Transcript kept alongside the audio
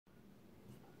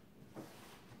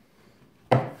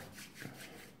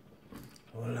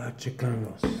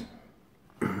Chicanos.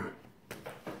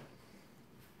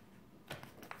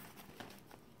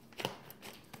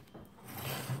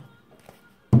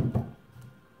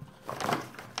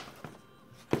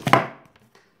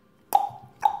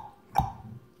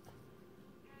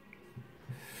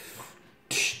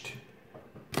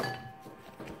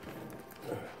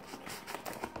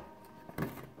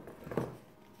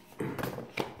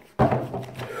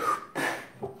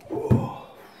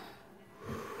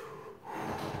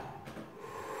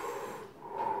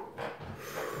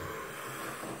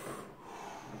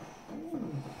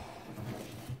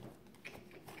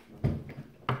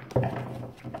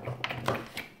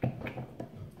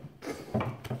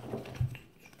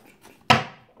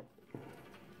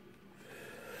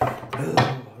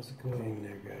 How's it going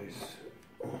there, guys?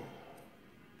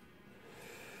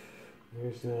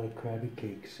 Where's the Krabby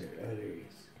Cakes? Oh, there he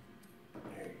is.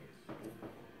 There he is.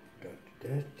 Dr.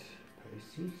 Det,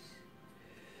 Pisces.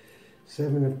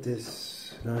 7 of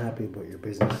this. Not happy about your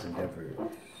business endeavors.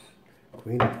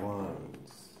 Queen of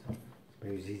Wands.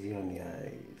 Very easy on the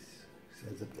eyes.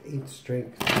 Says up to 8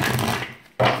 strength.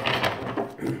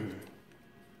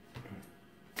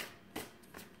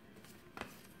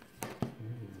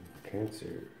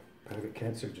 Cancer. Private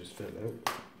Cancer just fell out.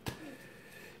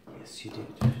 Yes, you did.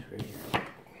 Right here.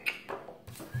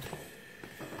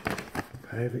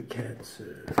 Private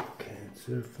Cancer.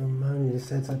 Cancer for money.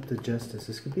 This adds up to justice.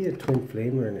 This could be a twin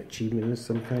flame or an achievement of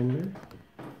some kind there.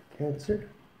 Cancer.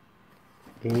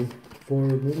 Gain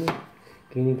forward movement.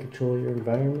 Gaining control of your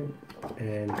environment.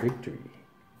 And victory.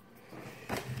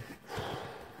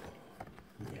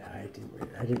 Yeah, I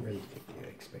didn't really think I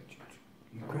expect you to.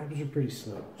 Your crabs are pretty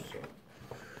slow, so.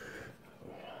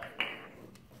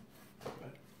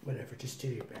 But whatever, just do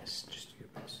your best. Just do your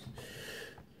best.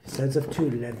 Sets up to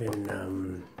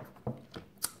 11.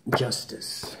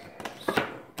 Justice. So,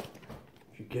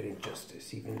 you're getting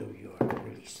justice, even though you are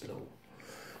really slow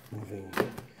moving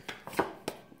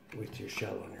with your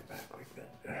shell on your back like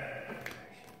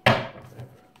that.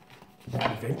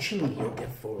 Eventually, you'll get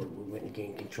forward movement and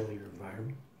gain control of your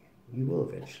environment. You will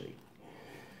eventually.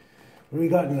 What do we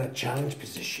got in that challenge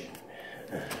position?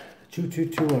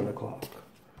 222 on the clock.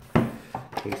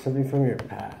 Okay, something from your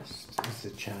past. This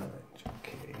is a challenge.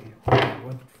 Okay,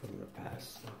 what from the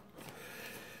past?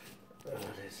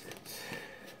 What is it?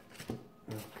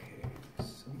 Okay,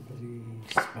 somebody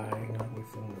spying on you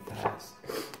from the past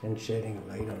and shedding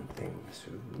light on things.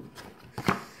 Ooh.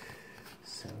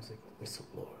 Sounds like a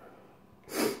whistleblower.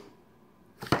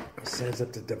 It says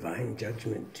up to divine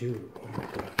judgment too. Oh my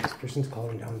god, this person's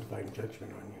calling down divine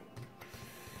judgment on you.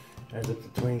 Adds up to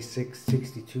 26,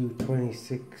 62,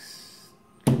 26.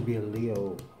 Could be a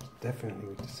Leo. Definitely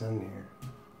with the sun here.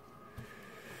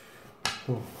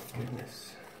 Oh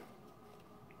goodness.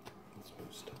 Let's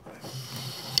move stuff back.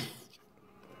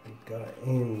 We got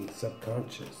in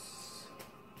subconscious.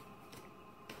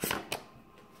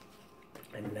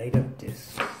 A Knight of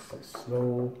Discs. A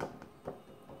slow,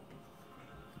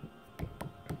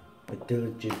 a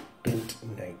diligent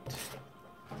knight.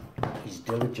 He's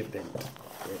diligent.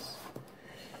 Yes.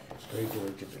 Very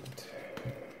diligent.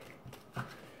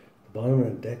 Bottom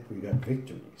of the deck, we got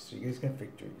victories. So you guys got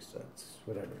victories. So that's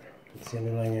whatever. It's the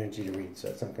underlying energy to read, so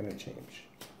that's not going to change.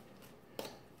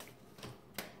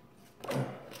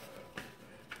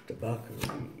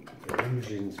 Debauchery.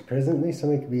 Illusions. Presently,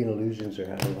 somebody could be in illusions or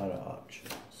have a lot of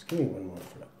options. Give me one more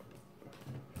for that.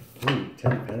 Ooh,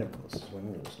 10 of Pentacles is one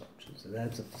of those options. It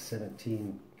adds up to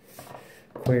 17.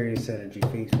 Aquarius energy,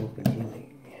 faith, hope, and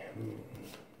healing.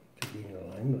 Could be in the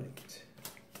limelight.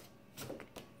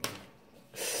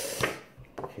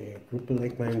 Okay, a group of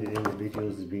like-minded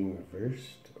individuals is being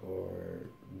reversed, or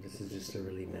this is just a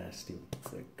really nasty,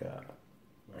 like, I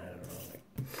don't know, like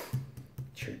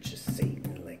Church of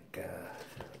Satan, like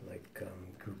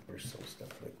group or some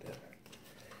stuff like that.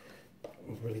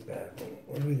 Really bad one.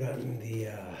 What do we got in the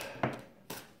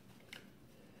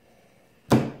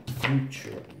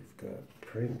future? We've got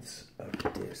Prince of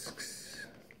Discs.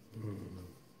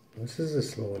 This is a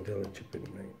slow and diligent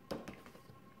night.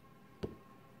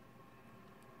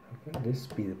 How can this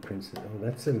be the Prince of... Oh,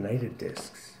 that's a Knight of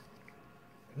Discs.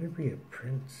 Could there be a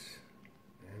Prince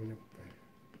and a...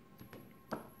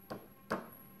 Oh,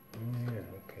 yeah,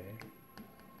 okay.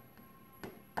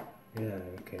 Yeah,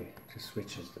 okay. Just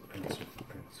switches the Prince with the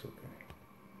Prince, okay.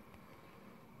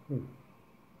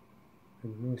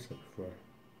 I've noticed that before.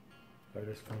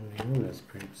 Artist formerly known as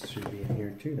Prince should be in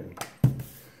here too then.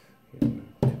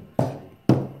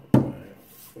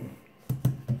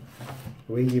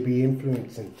 The way you be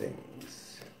influencing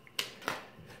things.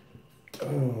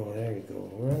 Oh, there you go.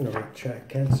 We're on the right Track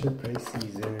Cancer,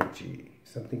 Pisces energy.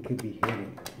 Something could be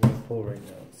hitting. I'm going to pull right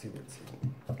now and see what's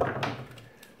hitting.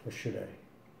 Or should I?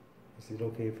 Is it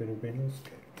okay if anybody knows?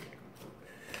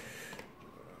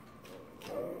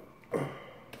 Okay.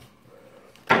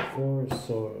 Four of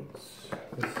Swords.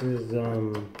 This is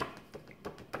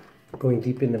going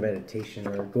deep into meditation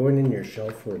or going in your shell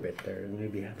for a bit there and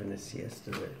maybe having a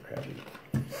siesta there, crabby.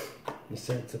 You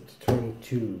said it's up to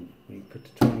 22. We put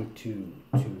the 22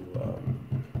 to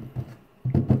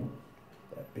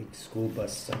that big school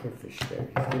bus suckerfish there.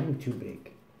 He's getting too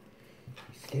big.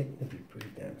 He's getting to be pretty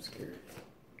damn scary.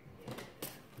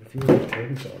 But if he really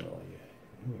turns on all you,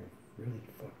 you're really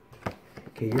fucked.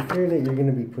 Okay, you're fearing that you're going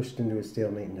to be pushed into a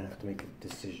stalemate and have to make a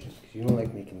decision. Because you don't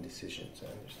like making decisions, I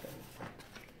understand.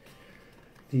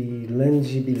 The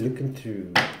lens you be looking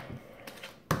through.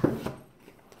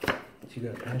 You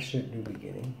got a passionate new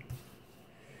beginning.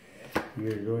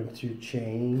 You're going through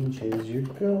changes. You're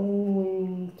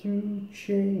going through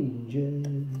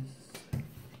changes.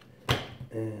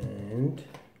 And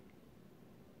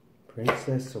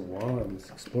Princess of Wands.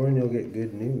 Exploring, you'll get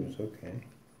good news. Okay.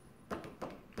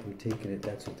 I'm taking it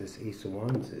that's what this Ace of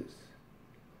Wands is.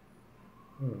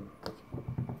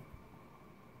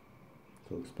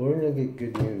 So exploring, you'll get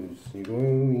good news. You're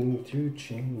going through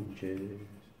changes.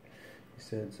 He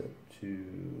says up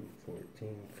to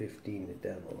 14, 15, the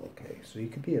devil. Okay, so you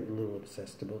could be a little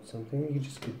obsessed about something. You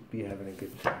just could be having a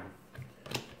good time.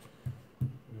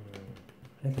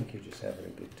 I think you're just having a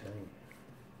good time.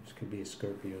 This could be a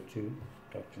Scorpio too,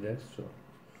 Dr. Death, so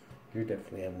you're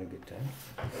definitely having a good time.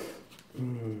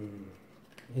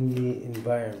 In the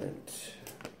environment.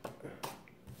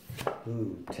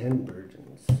 Ooh, 10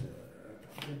 burdens.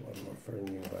 One more for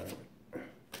the environment.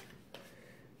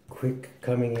 Quick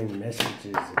coming in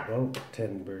messages about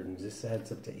 10 burdens. This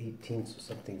adds up to 18, so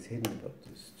something's hidden about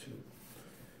this too.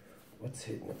 What's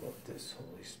hidden about this,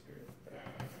 Holy Spirit?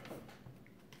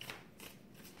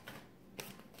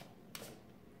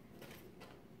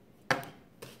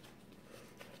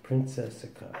 Princess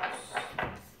of Cups.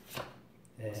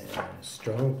 And a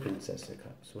strong Princess of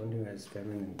Cups. One who has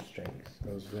feminine strength.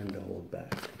 Knows when to hold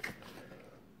back.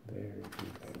 Very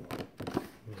beautiful.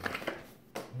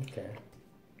 Okay.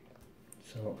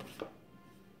 So,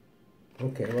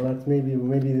 okay, well that's maybe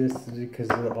this is because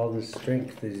of all this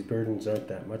strength, these burdens aren't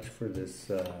that much for this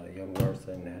young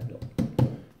Martha and handle.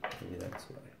 Maybe that's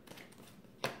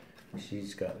why.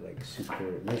 She's got like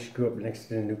super, she grew up next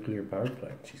to the nuclear power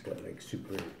plant. She's got like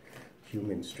super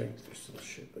human strength or some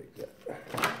shit like that.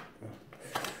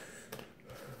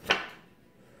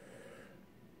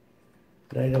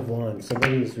 Knight of Wands.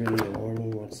 Somebody is really horny,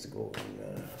 wants to go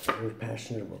and they're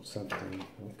passionate about something.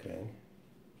 Okay.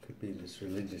 Could be this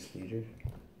religious leader.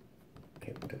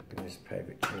 Kept up in his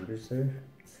private chambers there.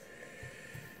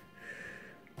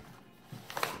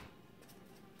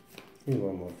 Maybe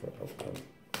one more for outcome.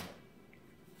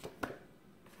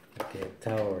 Okay, a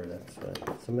tower, that's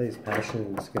right. Somebody's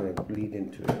passion is going to lead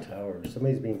into a tower.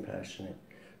 Somebody's being passionate,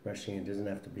 rushing. It doesn't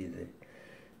have to be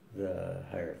the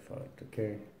Hierophant,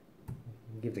 okay?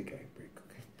 Give the guy a break,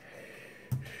 okay?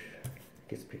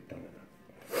 Gets picked on enough.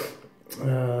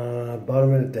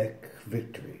 Bottom of the deck,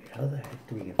 victory. How the heck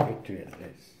do we get victory at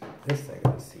this? This I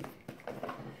gotta see.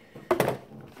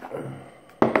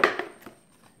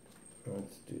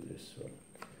 Let's do this one.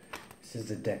 This is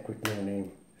the deck with no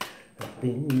name. I've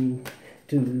been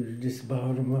to this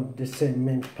bottom of the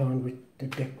cement pond with the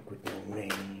deck with no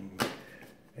name.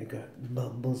 I got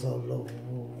bubbles all over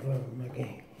my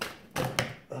game.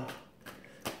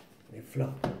 They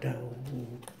flopped out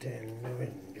and they're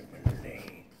into my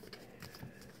name.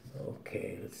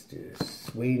 Okay, let's do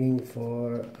this. Waiting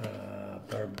for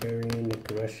barbarian,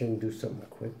 like a Russian, do something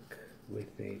quick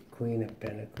with a Queen of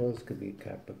Pentacles. Could be a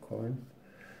Capricorn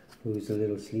who's a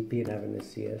little sleepy and having a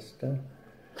siesta,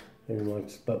 and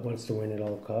wants to win at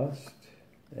all cost.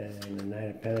 And a Nine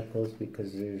of Pentacles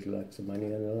because there's lots of money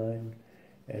on the line,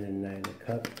 and a Nine of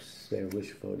Cups. That's their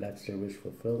wish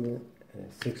fulfillment. And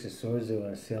a Six of Swords. They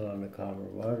want to sail on the calmer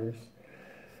waters.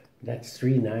 That's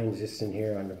 3 9s just in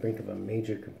here on the brink of a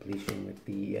major completion with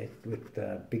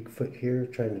Bigfoot here,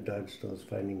 trying to dodge those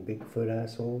finding Bigfoot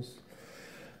assholes.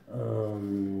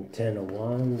 10 of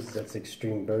Wands, that's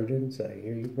extreme burdens. I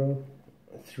hear you, bro.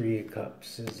 3 of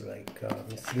Cups is like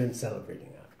it's been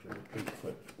celebrating after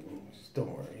Bigfoot. Just don't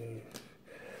worry.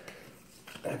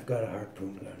 I've got a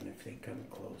harpoon gun. If they come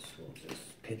close, we'll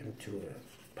just pit them to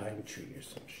a pine tree or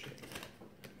some shit.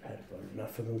 I've had about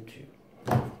enough of them too.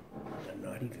 I'm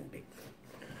not even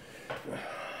Bigfoot.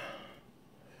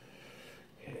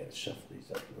 Okay, let's shuffle these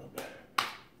up a little bit.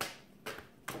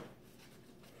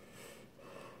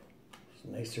 There's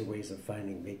nicer ways of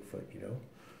finding Bigfoot, you know?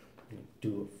 You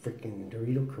do a freaking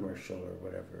Dorito commercial or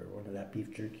whatever, one of that beef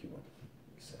jerky one.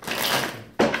 So,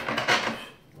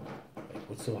 like,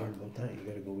 what's so hard about that? You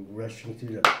gotta go rushing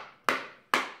through the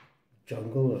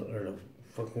jungle or the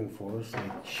fucking forest,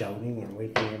 like shouting and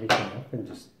waking everything up and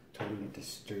just totally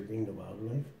disturbing the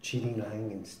wildlife, cheating,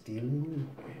 lying, and stealing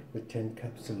with 10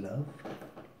 cups of love.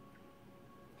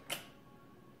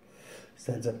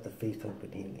 Stands up to faith, hope,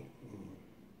 and healing.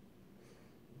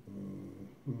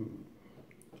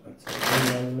 That's a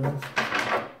whole lot of love.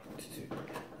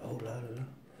 A whole lot of love.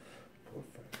 Poor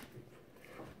friend.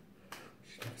 We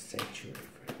should have a sanctuary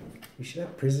for him. We should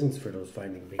have prisons for those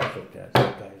finding Bigfoot guys.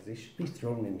 They should be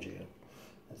thrown in jail.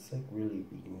 That's like really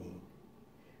being mean.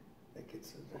 Like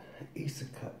it's an ace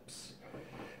of cups.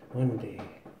 One day,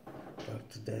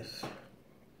 Dr. Death.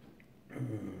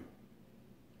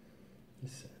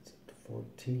 This adds up to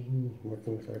 14.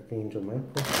 Working with Archangel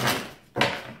Michael.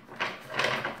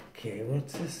 Okay,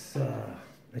 what's this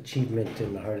achievement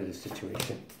in the heart of the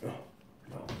situation? Oh,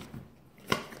 wow.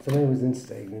 Somebody was in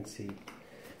stagnancy,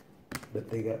 but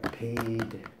they got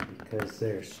paid because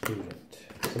they're a student.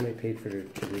 Somebody paid for their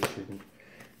tuition.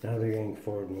 Now they're getting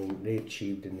forward and they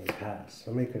achieved and they passed.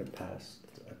 Somebody could have passed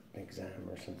an exam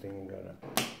or something and got a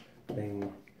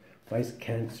thing. Why is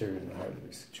Cancer in the heart of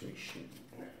the situation?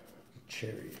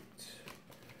 Chariot.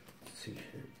 Let's see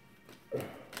here. Holy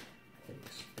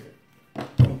Spirit.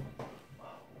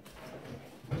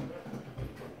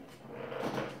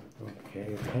 Okay,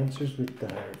 Cancer's with the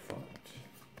Hierophant.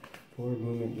 Forward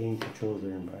movement, gain control of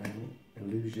their environment,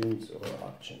 illusions or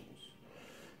options.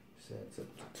 So that's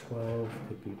up to 12.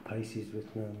 Could be Pisces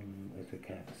with them, with a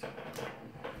Cancer.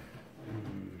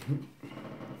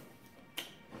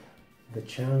 The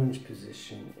challenge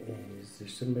position is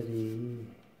there's somebody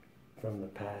from the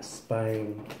past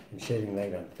spying and shedding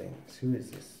light on things. Who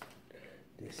is this?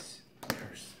 This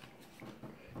person.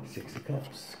 6 of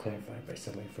Cups, clarified by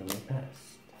somebody from the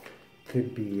past.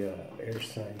 Could be air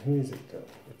sign. Who is it though?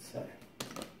 What's that?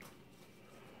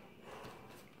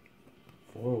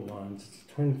 4 of Wands. It's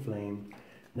a twin flame.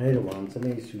 Knight of Wands.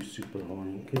 Somebody's who's super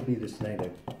horny. Could be this Knight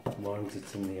of Wands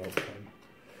that's in the outcome.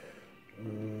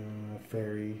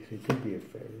 Fairy. It could be a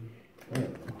fairy. I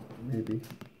don't know. Maybe.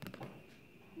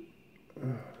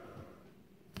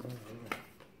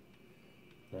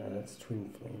 That's twin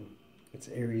flame. It's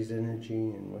Aries energy,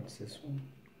 and what's this one?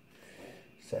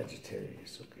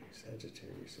 Sagittarius. Okay,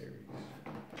 Sagittarius, Aries.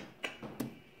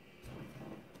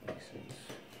 Makes sense.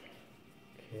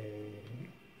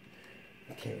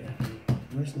 Okay,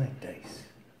 where's my dice?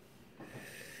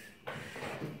 I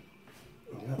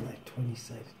got my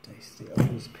 20-sided dice. They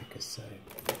always pick a side.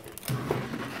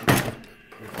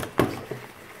 Perfect.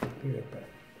 Be right back.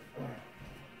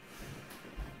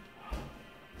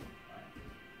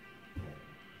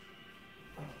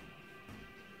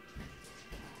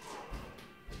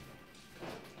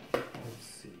 Let's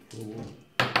see.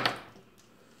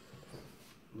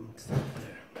 What's that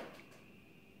there?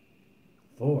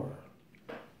 4.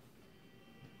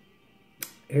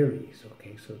 Aries.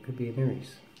 Okay, so it could be an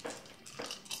Aries.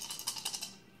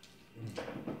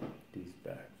 These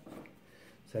back.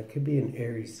 So it could be an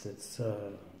Aries that's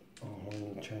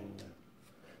horny, trying to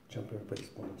jump everybody's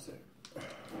bones there.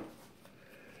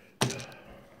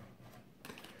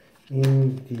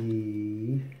 In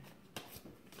the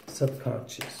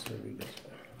subconscious, where we go.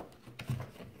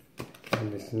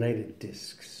 And this Knight of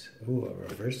Discs. Ooh, a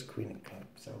reverse Queen of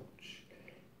Cups. Ouch.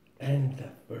 And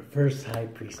the reverse High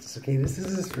Priestess. Okay, this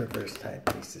is this reverse High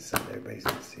Priestess that everybody's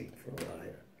been seeing for a while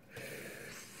here.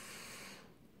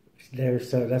 There,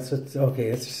 so that's what's okay.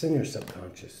 It's just in your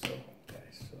subconscious, so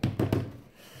guys. So,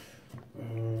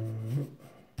 the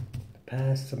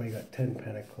past, somebody got 10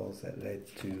 Pentacles that led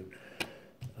to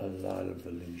a lot of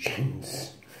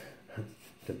illusions,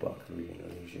 debauchery and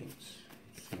illusions.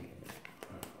 Let's see here.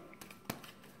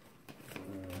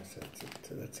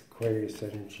 That's Aquarius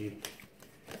energy.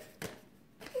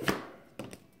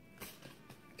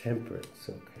 Temperance.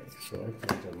 Okay, so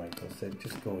Archangel Michael said,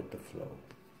 just go with the flow.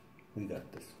 We got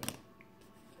this one.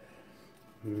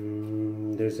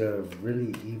 There's a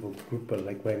really evil group of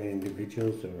like-minded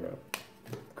individuals, or a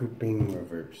group being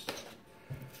reversed.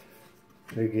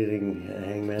 They're getting a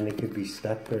hangman. They could be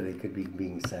stuck, or they could be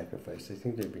being sacrificed. I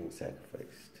think they're being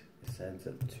sacrificed. It stands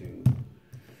up to,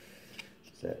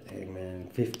 is that hangman?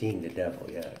 15, the devil,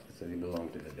 yeah, so they belong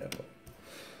to the devil.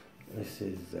 This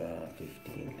is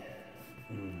 15.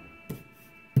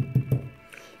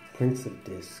 Prince of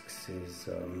Discs is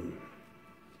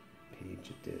Page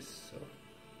of Discs, so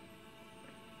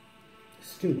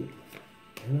student.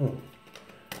 I know.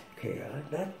 Okay,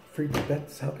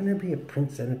 that's how can there be a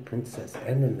prince and a princess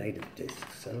and a knight of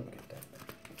discs? I don't get that.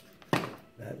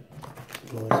 That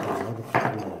blows my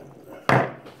motherfucking mind.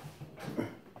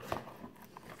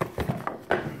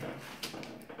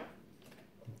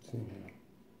 Let's see here.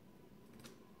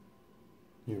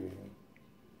 Here we go.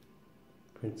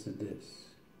 Prince of discs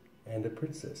and a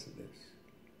princess of discs.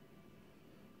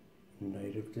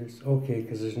 Knight of discs. Okay,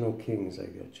 because there's no kings. I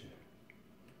got you.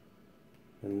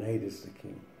 The knight is the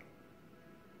king.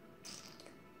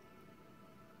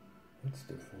 That's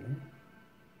different,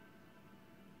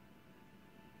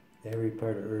 eh? Every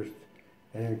part of Earth,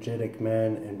 energetic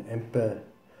man,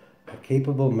 a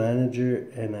capable manager,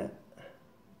 and a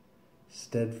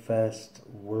steadfast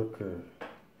worker.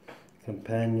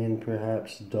 Companion,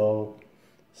 perhaps dull,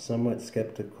 somewhat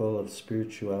skeptical of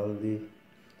spirituality,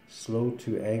 slow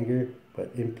to anger,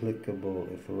 but implacable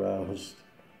if aroused.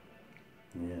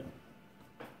 Yeah.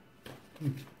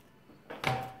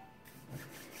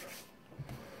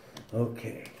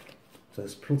 Okay, so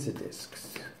it's Prince of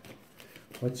Discs.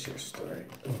 What's your story?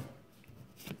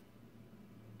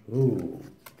 Ooh,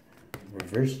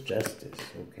 reverse justice.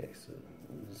 Okay, so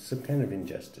there's some kind of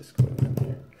injustice going on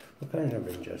here. What kind of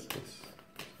injustice?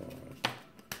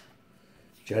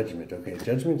 Judgment. Okay,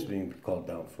 judgment's being called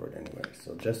down for it anyway.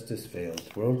 So justice failed.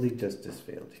 Worldly justice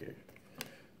failed here.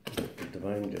 But the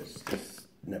divine justice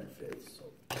never fails. So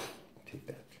take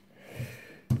that.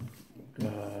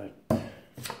 God.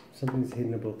 Something's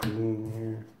hidden about the moon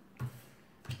here.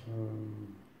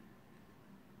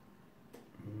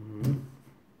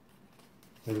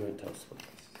 What do you want to tell us about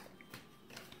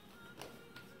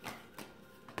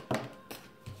this?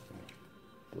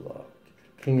 Blocked.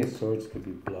 King of Swords could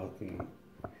be blocking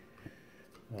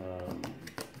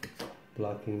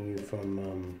you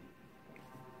from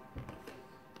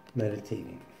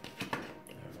meditating. I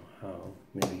don't know how.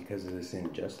 Maybe because of this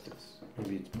injustice.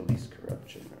 Maybe it's police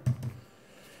corruption. Or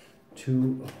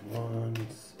Two of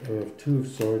Wands, or Two of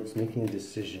Swords, making a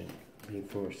decision, being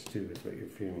forced to is what you're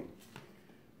fearing,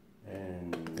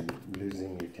 and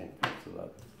losing your 10 cups of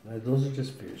love. Now, those are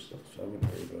just fears, though, so I wouldn't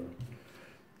worry about them.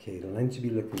 Okay, the line to be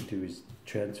looking to is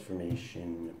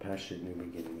transformation, a passionate new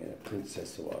beginning, and a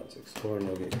Princess of Wands. Explore and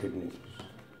you'll get good news.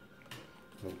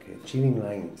 Okay, cheating,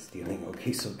 lying, and stealing.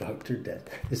 Okay, so Dr. Death.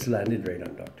 This landed right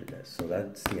on Dr. Death, so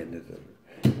that's the end of the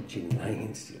cheating, lying,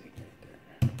 and stealing.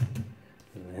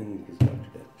 And then, because Dr.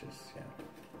 Death just, yeah, I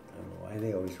don't know why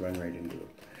they always run right into it.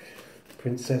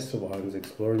 Princess of Wands,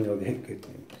 exploring, you'll get good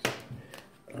news.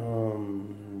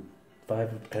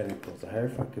 Five of Pentacles, the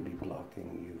Hierophant could be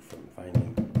blocking you from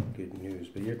finding good news,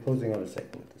 but you're closing out a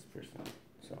cycle with this person.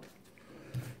 So,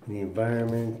 in the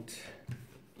environment,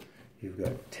 you've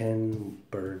got 10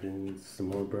 burdens, some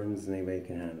more burdens than anybody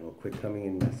can handle. Quit coming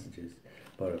in messages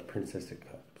about a Princess of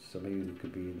Cups. Some of you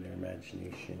could be in their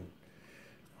imagination.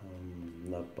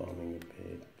 Not bombing a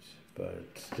bit,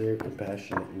 but they're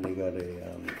compassionate and they got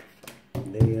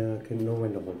they can know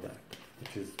when to hold back,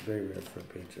 which is very rare for a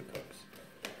Page of Cups.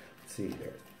 Let's see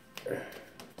here.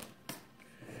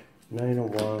 Nine of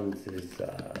Wands is,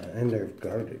 and they're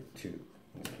guarded too.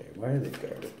 Okay, why are they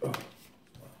guarded? Oh, wow,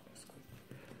 that's good.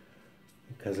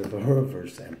 Because of a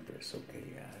reverse Empress. Okay,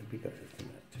 yeah, I'd be guarded from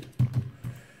that too.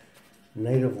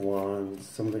 Knight of Wands,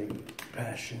 somebody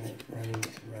passionate running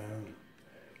around.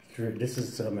 This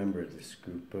is a member of this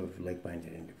group of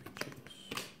like-minded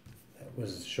individuals. That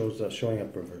was showing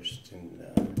up reversed in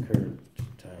the current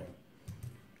time.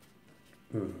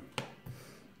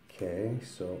 Okay,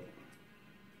 so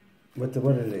what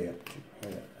are they up to? I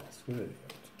gotta ask, what are they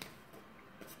up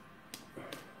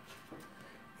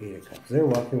to? Eight of Cups. They're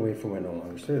walking away from what no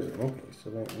longer serves them. Okay,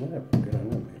 so whatever. Good on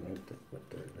them. They learned what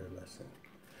their lesson.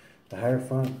 The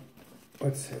Hierophant.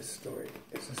 What's his story?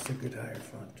 Is this a good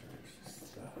Hierophant?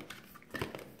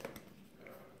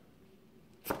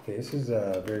 Okay, this is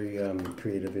a very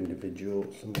creative individual,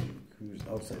 somebody who's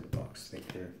outside the box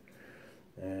thinker.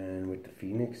 And with the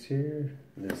Phoenix here,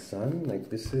 the Sun,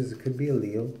 like it could be a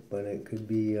Leo, but it could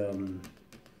be,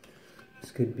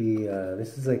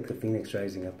 this is like the Phoenix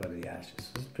rising up out of the ashes.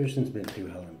 This person's been through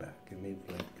hell and back, and they've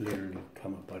like literally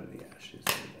come up out of the ashes,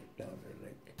 and like now they're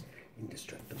like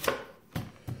indestructible.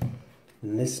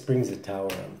 And this brings a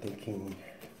tower, I'm thinking,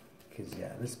 because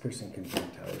yeah, this person can bring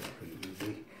towers pretty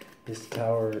easily. This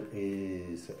tower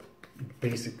is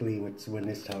basically when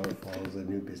this tower falls, a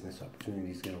new business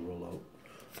opportunity is going to roll out,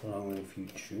 along with a few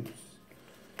troops.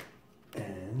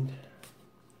 And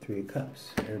Three of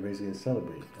Cups. Everybody's going to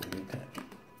celebrate a good time.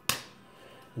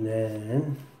 And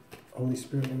then, Holy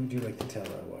Spirit, what would you like to tell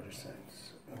our water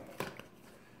signs?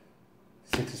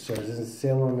 Six of Swords. Doesn't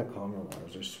sail on the calmer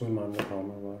waters or swim on the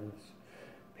calmer waters.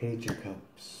 Page of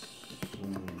Cups.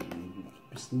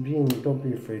 Don't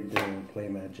be afraid to play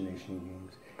imagination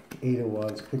games. 8 of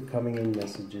Wands, quit coming in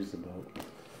messages about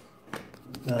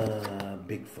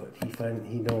Bigfoot.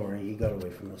 Don't worry, he got away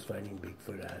from those fighting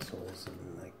Bigfoot assholes, and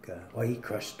well, he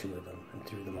crushed 2 of them and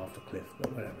threw them off a cliff,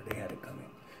 but whatever, they had it coming.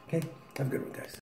 Okay, have a good one, guys.